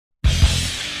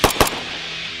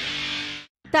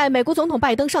在美国总统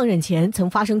拜登上任前，曾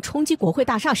发生冲击国会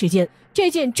大厦事件，这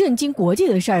件震惊国际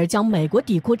的事儿将美国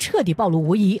底裤彻底暴露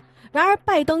无遗。然而，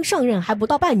拜登上任还不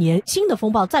到半年，新的风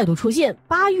暴再度出现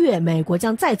，8月美国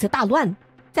将再次大乱。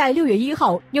在6月1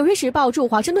号，《纽约时报》驻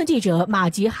华盛顿记者马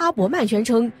吉·哈伯曼宣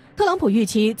称，特朗普预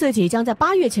期自己将在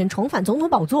8月前重返总统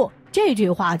宝座。这句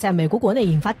话在美国国内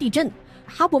引发地震。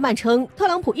哈伯曼称，特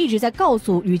朗普一直在告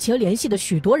诉与其联系的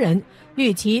许多人，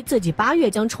预期自己8月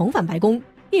将重返白宫。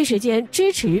一时间，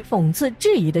支持、讽刺、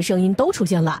质疑的声音都出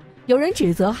现了。有人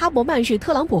指责哈伯曼是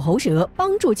特朗普喉舌，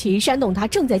帮助其煽动他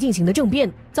正在进行的政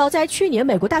变。早在去年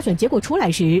美国大选结果出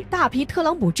来时，大批特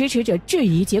朗普支持者质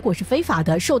疑结果是非法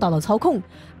的，受到了操控。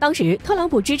当时特朗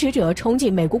普支持者冲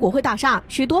进美国国会大厦，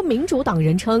许多民主党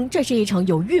人称这是一场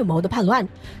有预谋的叛乱。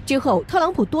之后特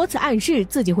朗普多次暗示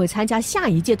自己会参加下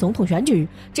一届总统选举，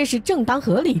这是正当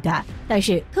合理的。但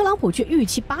是特朗普却预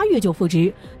期8月就复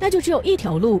职，那就只有一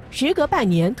条路，时隔半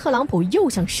年特朗普又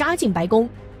想杀进白宫。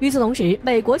与此同时，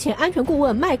美国前安全顾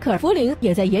问迈克尔·弗林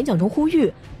也在演讲中呼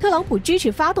吁，特朗普支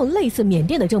持发动类似缅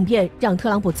甸的政变，让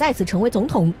特朗普再次成为总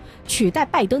统，取代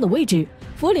拜登的位置。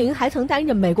弗林还曾担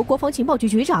任美国国防情报局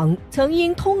局长，曾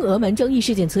因通俄门争议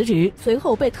事件辞职，随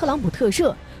后被特朗普特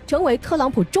赦，成为特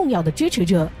朗普重要的支持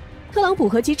者。特朗普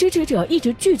和其支持者一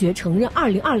直拒绝承认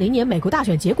2020年美国大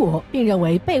选结果，并认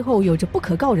为背后有着不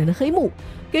可告人的黑幕。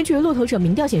根据路透社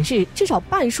民调显示，至少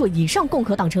半数以上共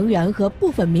和党成员和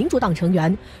部分民主党成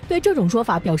员对这种说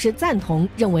法表示赞同，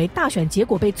认为大选结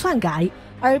果被篡改。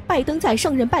而拜登在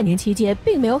上任半年期间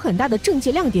并没有很大的政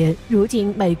绩亮点，如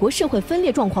今美国社会分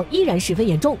裂状况依然十分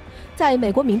严重。在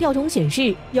美国民调中显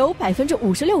示，有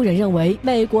56%人认为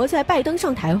美国在拜登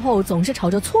上台后总是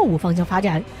朝着错误方向发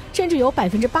展，甚至有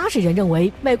80%人认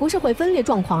为美国社会分裂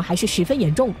状况还是十分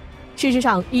严重。事实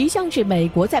上，一向是美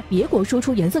国在别国输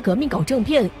出颜色革命搞政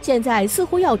变，现在似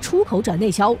乎要出口转内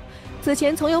销。此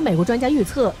前曾有美国专家预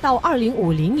测，到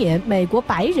2050年，美国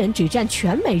白人只占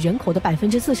全美人口的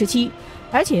47%，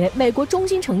而且美国中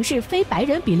心城市非白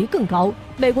人比例更高，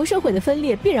美国社会的分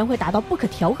裂必然会达到不可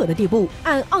调和的地步。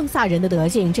按盎萨人的德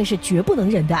性，这是绝不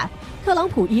能忍的。特朗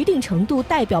普一定程度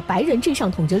代表白人至上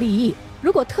统治利益，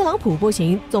如果特朗普不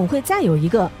行，总会再有一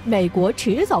个，美国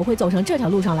迟早会走上这条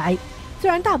路上来。虽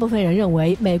然大部分人认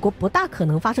为美国不大可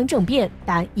能发生政变，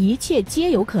但一切皆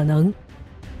有可能。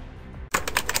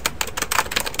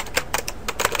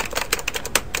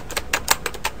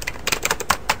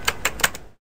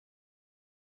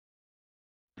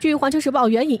据环球时报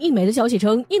援引印媒的消息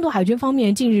称，印度海军方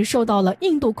面近日受到了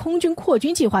印度空军扩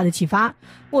军计划的启发，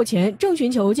目前正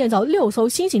寻求建造6艘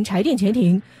新型柴电潜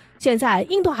艇。现在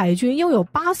印度海军拥有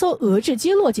8艘俄制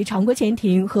基洛级常规潜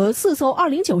艇和4艘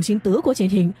209型德国潜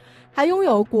艇，还拥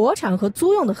有国产和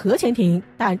租用的核潜艇，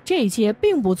但这些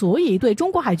并不足以对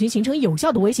中国海军形成有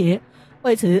效的威胁。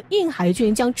为此，印海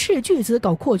军将斥巨资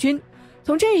搞扩军。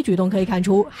从这一举动可以看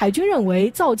出，海军认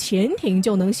为造潜艇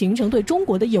就能形成对中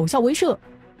国的有效威慑。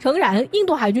诚然，印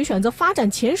度海军选择发展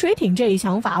潜水艇这一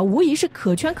想法无疑是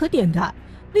可圈可点的。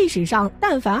历史上，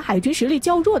但凡海军实力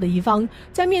较弱的一方，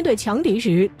在面对强敌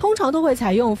时，通常都会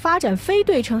采用发展非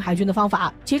对称海军的方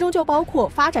法，其中就包括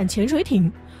发展潜水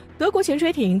艇。德国潜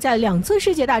水艇在2次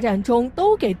世界大战中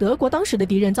都给德国当时的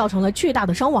敌人造成了巨大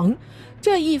的伤亡。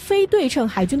这一非对称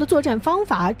海军的作战方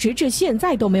法直至现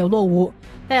在都没有落伍。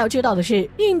但要知道的是，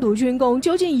印度军工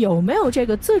究竟有没有这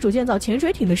个自主建造潜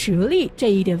水艇的实力，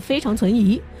这一点非常存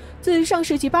疑。自上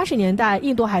世纪80年代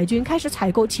印度海军开始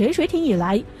采购潜水艇以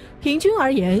来，平均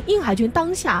而言，印海军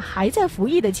当下还在服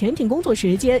役的潜艇工作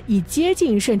时间已接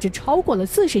近甚至超过了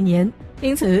40年。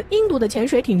因此，印度的潜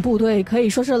水艇部队可以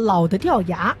说是老的掉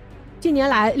牙。近年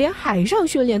来，连海上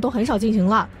训练都很少进行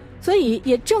了。所以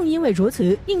也正因为如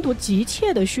此，印度急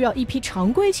切地需要一批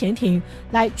常规潜艇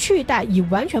来取代已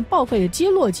完全报废的基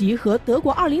洛级和德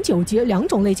国209级2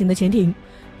种类型的潜艇。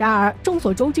然而众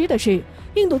所周知的是，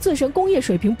印度自身工业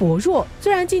水平薄弱，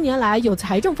虽然近年来有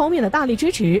财政方面的大力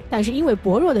支持，但是因为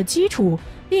薄弱的基础，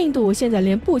印度现在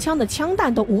连步枪的枪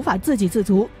弹都无法自给自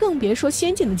足，更别说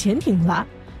先进的潜艇了。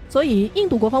所以印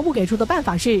度国防部给出的办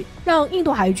法是让印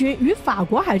度海军与法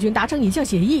国海军达成一项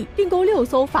协议，订购6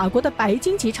艘法国的白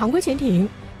金级常规潜艇，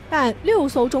但6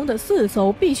艘中的4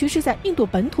艘必须是在印度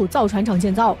本土造船厂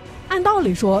建造。按道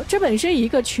理说，这本是一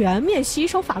个全面吸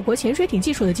收法国潜水艇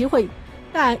技术的机会，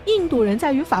但印度人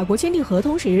在与法国签订合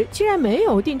同时，竟然没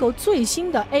有订购最新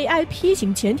的 AIP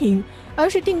型潜艇，而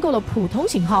是订购了普通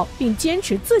型号，并坚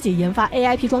持自己研发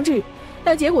AIP 装置。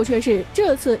但结果却是，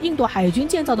这次印度海军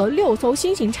建造的6艘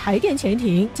新型柴电潜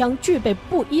艇将具备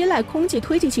不依赖空气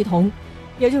推进系统。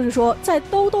也就是说，在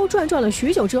兜兜转转了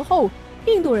许久之后，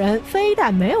印度人非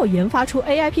但没有研发出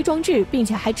AIP 装置，并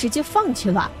且还直接放弃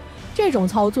了。这种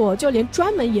操作，就连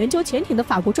专门研究潜艇的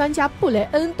法国专家布雷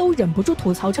恩都忍不住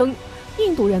吐槽称，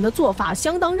印度人的做法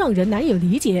相当让人难以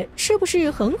理解，是不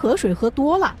是恒河水喝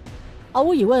多了？毫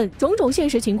无疑问，种种现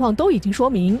实情况都已经说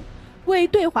明，为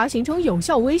对华形成有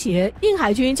效威胁，印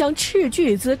海军将斥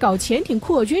巨资搞潜艇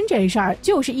扩军这事儿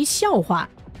就是一笑话。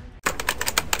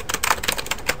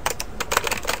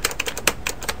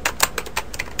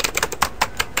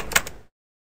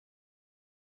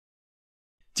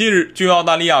近日，据澳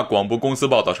大利亚广播公司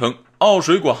报道称，澳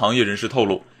水果行业人士透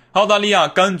露，澳大利亚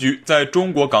柑橘在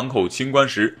中国港口清关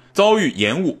时遭遇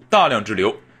延误，大量滞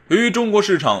留。由于中国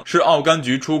市场是澳柑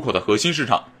橘出口的核心市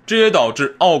场，这也导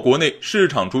致澳国内市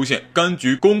场出现柑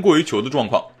橘供过于求的状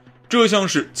况。这像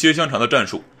是切香肠的战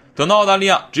术，等到澳大利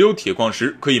亚只有铁矿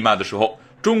石可以卖的时候，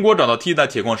中国找到替代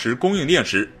铁矿石供应链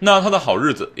时，那它的好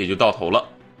日子也就到头了。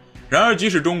然而，即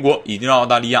使中国已经让澳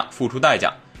大利亚付出代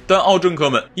价，但澳政客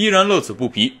们依然乐此不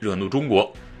疲，惹怒中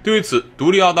国。对此，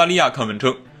独立澳大利亚刊文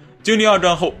称，经历二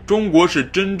战后，中国是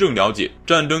真正了解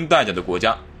战争代价的国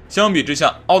家。相比之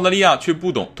下，澳大利亚却不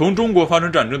懂同中国发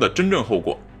生战争的真正后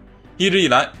果。一直以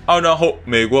来，二战后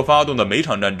美国发动的每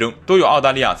场战争都有澳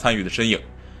大利亚参与的身影，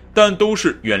但都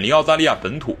是远离澳大利亚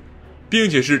本土，并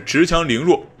且是恃强凌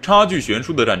弱、差距悬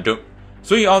殊的战争。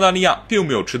所以澳大利亚并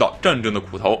没有吃到战争的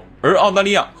苦头，而澳大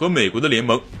利亚和美国的联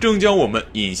盟正将我们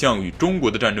引向与中国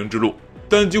的战争之路。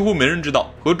但几乎没人知道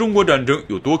和中国战争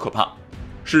有多可怕。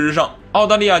事实上，澳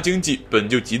大利亚经济本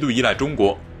就极度依赖中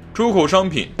国，出口商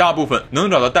品大部分能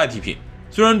找到代替品。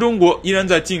虽然中国依然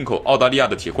在进口澳大利亚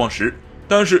的铁矿石，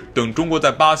但是等中国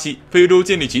在巴西、非洲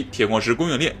建立起铁矿石供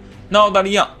应链，那澳大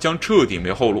利亚将彻底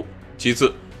没后路。其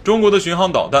次，中国的巡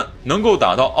航导弹能够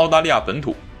打到澳大利亚本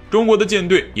土，中国的舰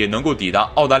队也能够抵达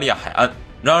澳大利亚海岸。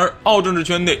然而，澳政治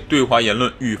圈内对华言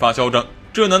论愈发嚣张，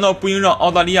这难道不应让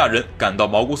澳大利亚人感到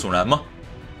毛骨悚然吗？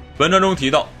文章中提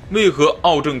到，为何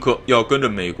澳政客要跟着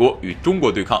美国与中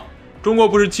国对抗？中国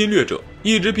不是侵略者，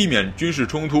一直避免军事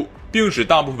冲突，并使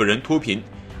大部分人脱贫。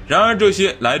然而，这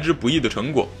些来之不易的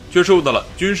成果，却受到了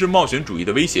军事冒险主义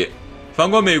的威胁。反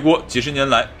观美国，几十年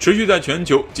来持续在全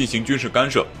球进行军事干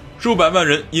涉，数百万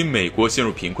人因美国陷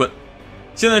入贫困。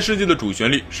现在世界的主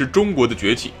旋律是中国的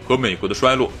崛起和美国的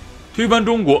衰落，推翻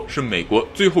中国是美国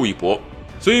最后一搏，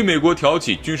所以美国挑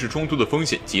起军事冲突的风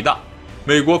险极大。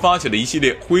美国发起了一系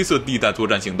列灰色地带作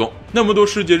战行动，那么多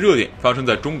世界热点发生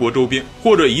在中国周边，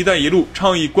或者一带一路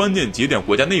倡议关键节点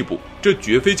国家内部，这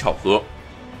绝非巧合。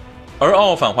而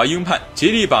澳反华鹰派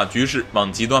竭力把局势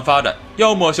往极端发展，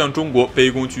要么向中国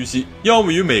卑躬屈膝，要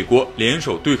么与美国联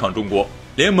手对抗中国。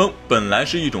联盟本来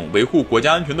是一种维护国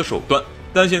家安全的手段，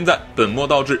但现在本末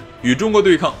倒置，与中国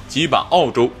对抗即把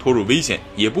澳洲拖入危险，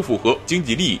也不符合经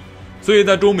济利益。所以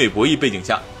在中美博弈背景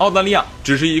下，澳大利亚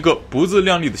只是一个不自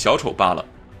量力的小丑罢了。